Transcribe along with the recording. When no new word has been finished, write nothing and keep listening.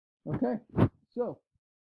Okay, so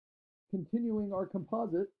continuing our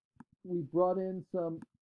composite, we brought in some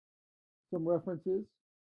references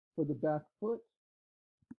for the back foot,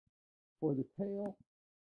 for the tail.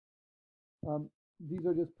 These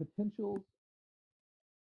are just potentials.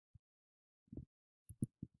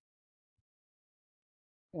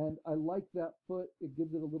 And I like that foot. It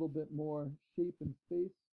gives it a little bit more shape and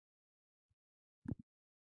space.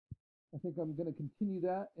 I think I'm going to continue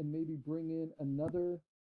that and maybe bring in another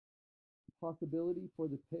possibility for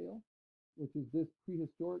the tail, which is this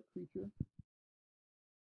prehistoric creature.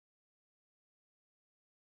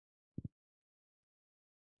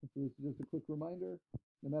 So this is just a quick reminder,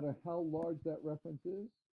 no matter how large that reference is,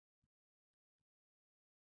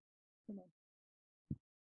 come on,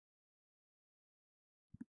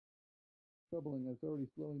 troubling, it's already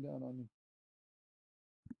slowing down on me.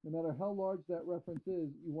 No matter how large that reference is,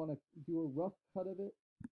 you want to do a rough cut of it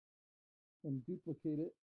and duplicate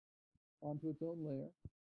it onto its own layer.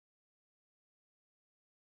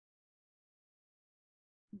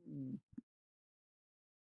 This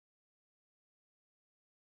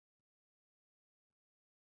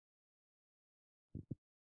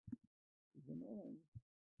is annoying.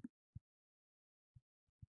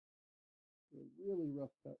 A really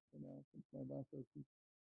rough cut for now since my lasso keeps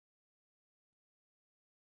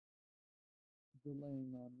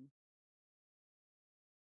delaying on me.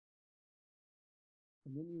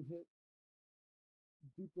 And then you hit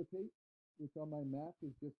duplicate, which on my Mac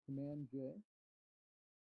is just Command J.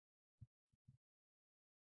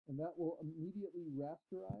 And that will immediately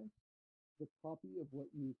rasterize the copy of what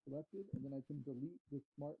you selected, and then I can delete the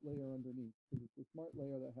smart layer underneath, because it's the smart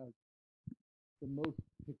layer that has the most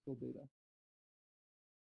pixel data.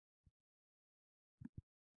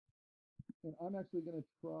 And I'm actually going to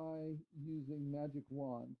try using Magic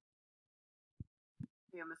Wand.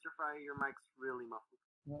 Yeah, Mr. Frey, your mic's really muffled.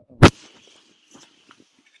 Uh-oh.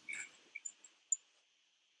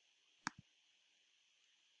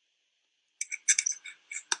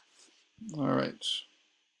 All right.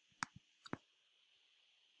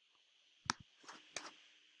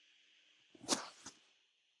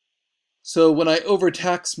 So when I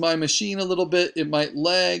overtax my machine a little bit, it might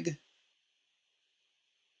lag,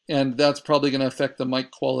 and that's probably going to affect the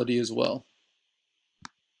mic quality as well.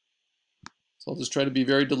 So I'll just try to be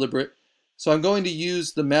very deliberate. So I'm going to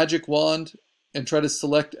use the magic wand and try to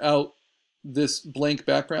select out this blank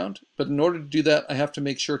background. But in order to do that, I have to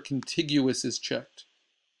make sure contiguous is checked.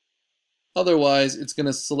 Otherwise, it's going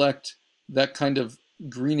to select that kind of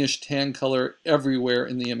greenish tan color everywhere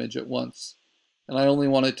in the image at once. And I only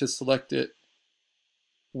want it to select it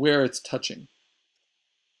where it's touching.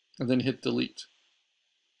 And then hit delete.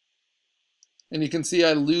 And you can see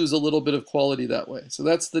I lose a little bit of quality that way. So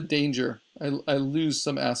that's the danger. I lose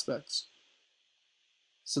some aspects.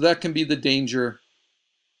 So that can be the danger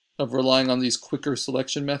of relying on these quicker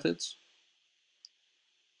selection methods,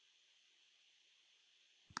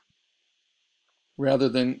 rather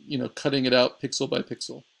than, cutting it out pixel by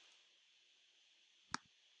pixel.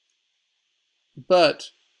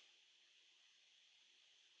 But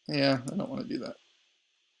yeah, I don't want to do that.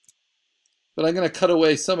 But I'm going to cut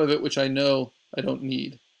away some of it, which I know I don't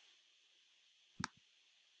need.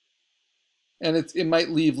 And it might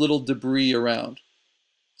leave little debris around.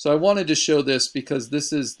 So I wanted to show this because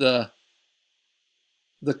this is the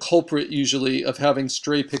culprit usually of having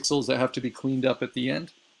stray pixels that have to be cleaned up at the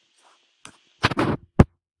end. And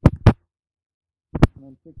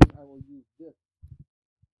I'm thinking I will use this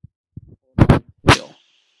for my tail.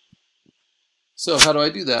 So how do I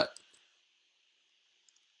do that?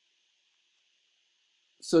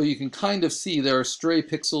 So you can kind of see there are stray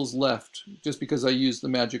pixels left just because I used the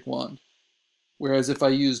magic wand. Whereas if I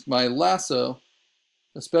used my lasso,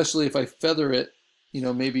 especially if I feather it,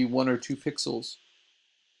 maybe 1 or 2 pixels,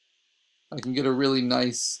 I can get a really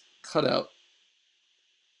nice cutout.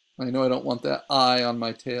 I know I don't want that eye on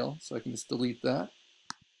my tail, so I can just delete that.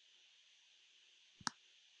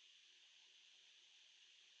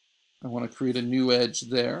 I want to create a new edge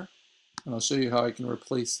there, and I'll show you how I can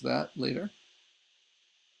replace that later.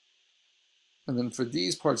 And then for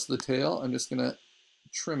these parts of the tail, I'm just going to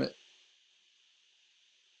trim it.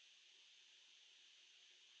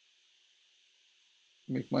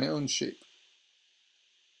 Make my own shape.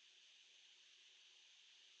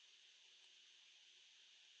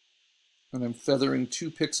 And I'm feathering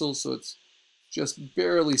 2 pixels, so it's just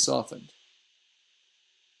barely softened.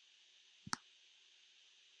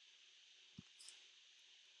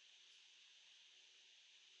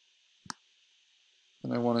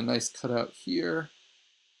 And I want a nice cutout here.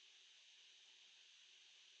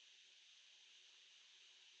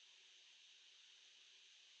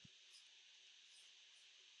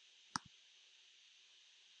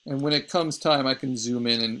 And when it comes time, I can zoom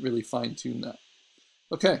in and really fine tune that.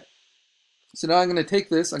 Okay, so now I'm going to take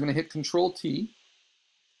this, I'm going to hit Control T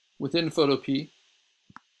within Photo P.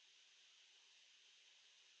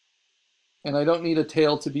 And I don't need a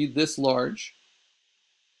tail to be this large.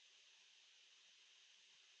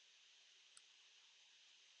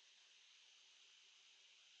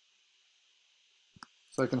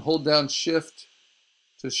 So I can hold down Shift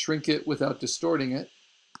to shrink it without distorting it.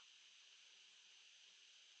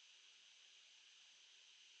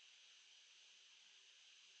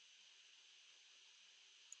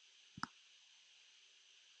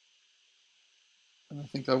 And I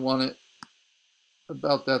think I want it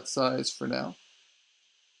about that size for now.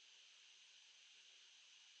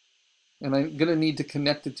 And I'm going to need to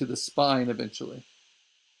connect it to the spine eventually,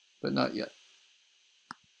 but not yet.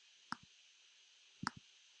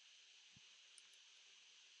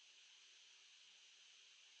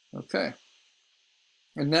 Okay.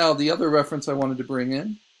 And now the other reference I wanted to bring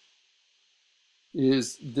in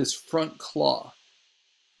is this front claw.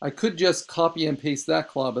 I could just copy and paste that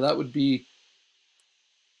claw, but that would be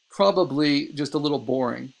probably just a little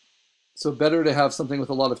boring. So better to have something with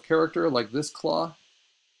a lot of character like this claw.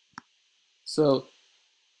 So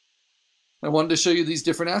I wanted to show you these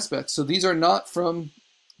different aspects. So these are not from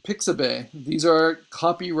Pixabay. These are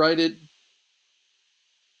copyrighted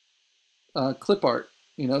clip art,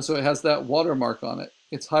 you know, so it has that watermark on it.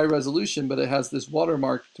 It's high resolution, but it has this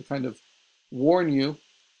watermark to kind of warn you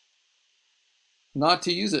not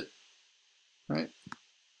to use it, right?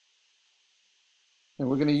 And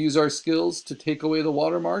we're going to use our skills to take away the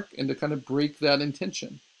watermark and to kind of break that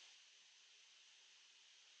intention.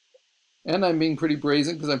 And I'm being pretty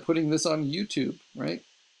brazen because I'm putting this on YouTube, right?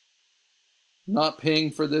 Not paying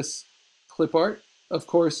for this clip art. Of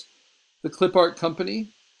course, the clip art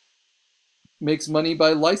company makes money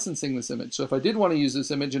by licensing this image. So if I did want to use this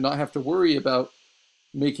image and not have to worry about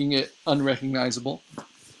making it unrecognizable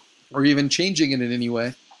or even changing it in any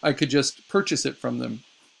way, I could just purchase it from them.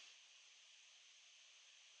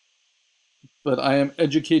 But I am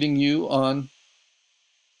educating you on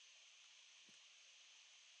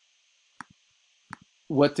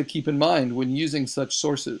what to keep in mind when using such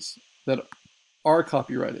sources that are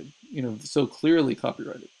copyrighted, you know, so clearly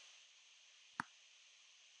copyrighted.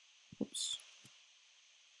 Oops.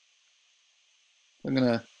 I'm going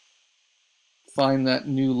to find that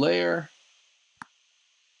new layer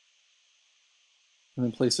and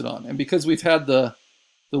then place it on. And because we've had the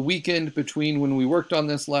weekend between when we worked on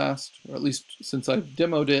this last, or at least since I've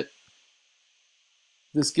demoed it,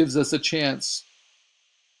 this gives us a chance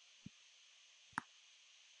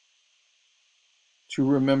to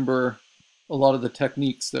remember a lot of the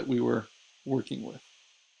techniques that we were working with.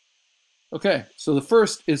 Okay, so the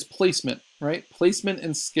first is placement, right? Placement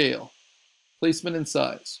and scale, placement and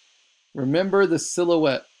size. Remember the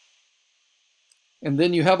silhouette. And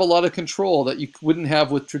then you have a lot of control that you wouldn't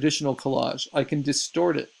have with traditional collage. I can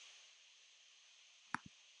distort it.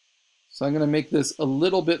 So I'm going to make this a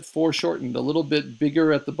little bit foreshortened, a little bit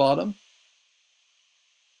bigger at the bottom.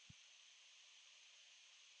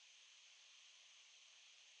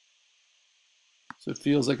 So it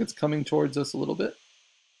feels like it's coming towards us a little bit.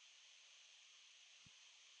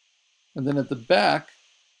 And then at the back,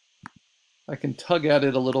 I can tug at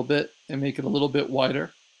it a little bit and make it a little bit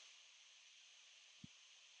wider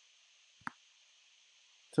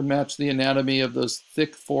to match the anatomy of those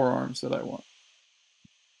thick forearms that I want.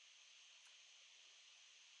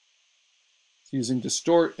 So using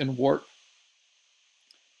distort and warp.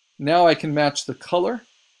 Now I can match the color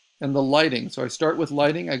and the lighting. So I start with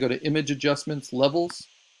lighting, I go to image adjustments, levels,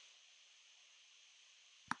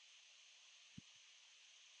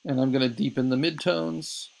 and I'm going to deepen the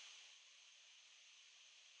midtones.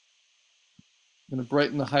 I'm going to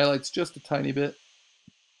brighten the highlights just a tiny bit,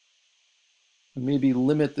 and maybe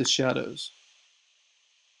limit the shadows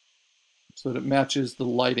so that it matches the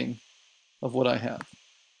lighting of what I have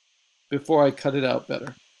before I cut it out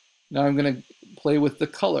better. Now I'm going to play with the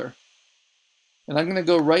color, and I'm going to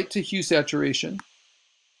go right to hue saturation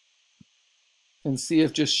and see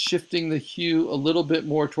if just shifting the hue a little bit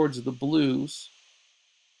more towards the blues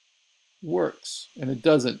works. And it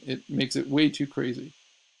doesn't. It makes it way too crazy.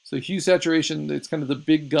 So hue saturation, it's kind of the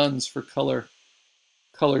big guns for color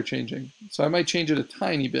changing. So I might change it a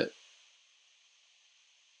tiny bit,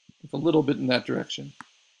 like a little bit in that direction.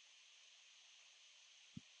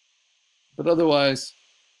 But otherwise,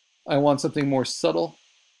 I want something more subtle,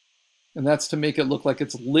 and that's to make it look like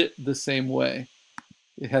it's lit the same way.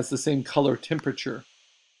 It has the same color temperature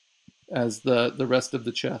as the rest of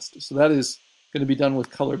the chest. So that is going to be done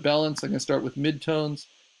with color balance. I'm going to start with midtones,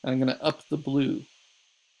 and I'm going to up the blue.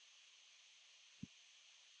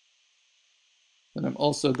 Then I'm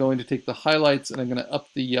also going to take the highlights and I'm going to up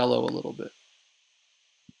the yellow a little bit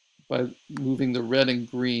by moving the red and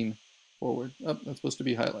green forward. Oh, that's supposed to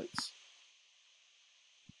be highlights.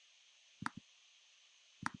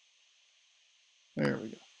 There we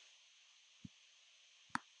go.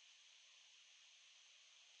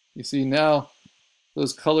 You see now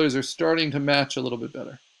those colors are starting to match a little bit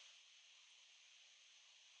better.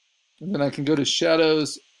 And then I can go to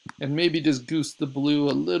shadows and maybe just goose the blue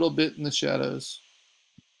a little bit in the shadows.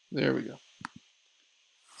 There we go.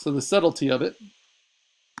 So the subtlety of it,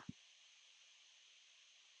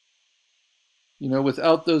 you know,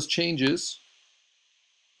 without those changes,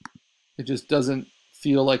 it just doesn't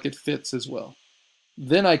feel like it fits as well.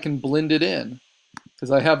 Then I can blend it in because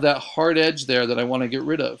I have that hard edge there that I want to get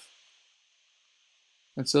rid of.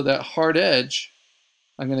 And so that hard edge,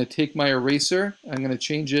 I'm going to take my eraser, I'm going to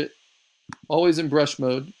change it, always in brush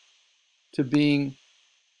mode, to being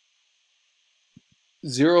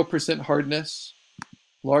 0% hardness,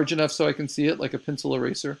 large enough so I can see it like a pencil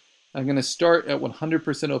eraser. I'm going to start at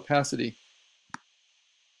 100% opacity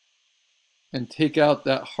and take out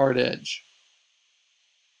that hard edge.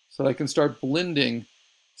 So I can start blending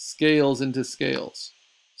scales into scales.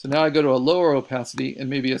 So now I go to a lower opacity and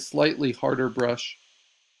maybe a slightly harder brush,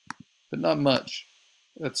 but not much.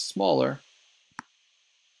 That's smaller.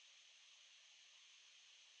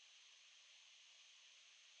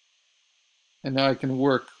 And now I can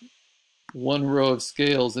work one row of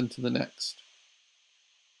scales into the next.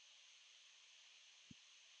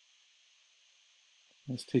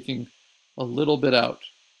 I'm just taking a little bit out.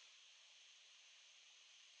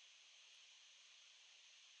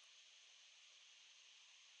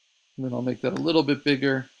 And then I'll make that a little bit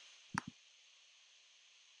bigger.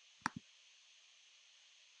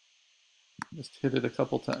 Just hit it a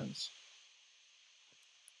couple times.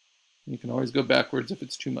 You can always go backwards if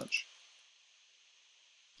it's too much.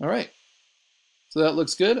 All right, so that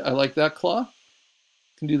looks good. I like that claw.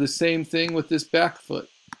 Can do the same thing with this back foot.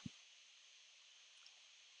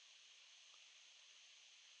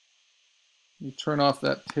 You turn off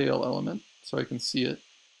that tail element so I can see it.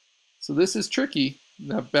 So this is tricky,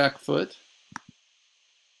 that back foot.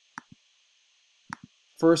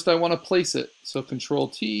 First I want to place it, so Control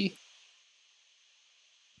T.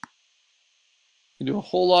 You can do a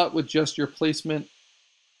whole lot with just your placement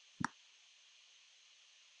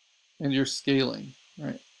and your scaling,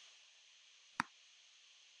 right?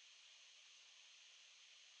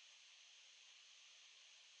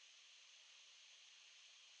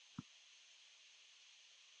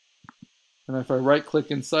 And if I right click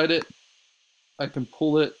inside it, I can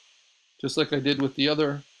pull it just like I did with the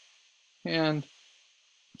other hand,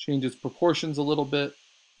 change its proportions a little bit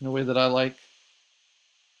in a way that I like.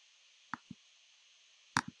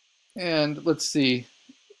 And let's see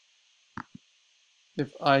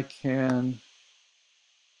if I can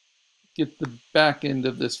get the back end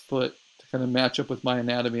of this foot to kind of match up with my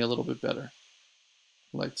anatomy a little bit better,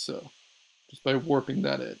 like so, just by warping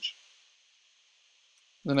that edge.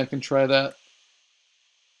 Then I can try that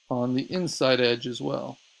on the inside edge as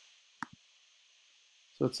well.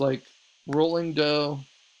 So it's like rolling dough.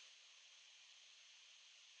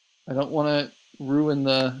 I don't want to ruin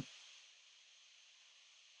the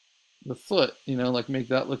foot, you know, like make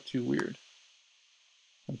that look too weird.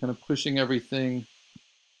 I'm kind of pushing everything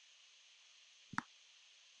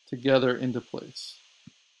together into place,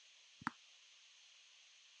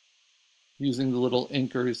 using the little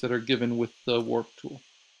anchors that are given with the warp tool.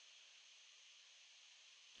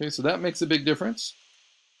 Okay, so that makes a big difference.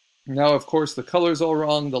 Now, of course, the color's all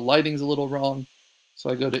wrong, the lighting's a little wrong. So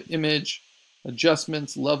I go to Image,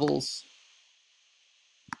 Adjustments, Levels,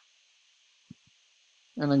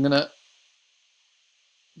 and I'm gonna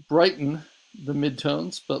brighten the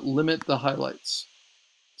midtones, but limit the highlights.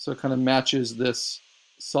 So it kind of matches this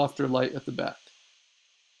softer light at the back.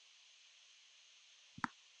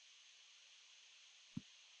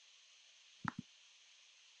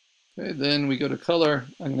 Okay, then we go to color.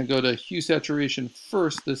 I'm going to go to hue saturation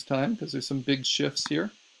first this time because there's some big shifts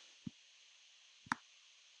here.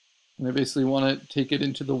 And I basically want to take it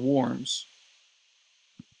into the warms.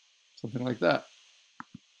 Something like that.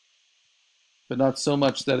 But not so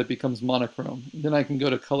much that it becomes monochrome. Then I can go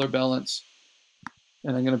to color balance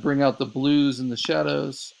and I'm going to bring out the blues and the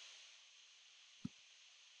shadows.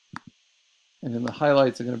 And in the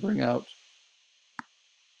highlights, I'm going to bring out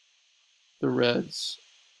the reds.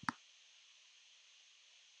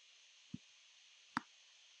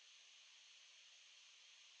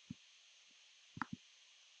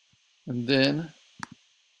 And then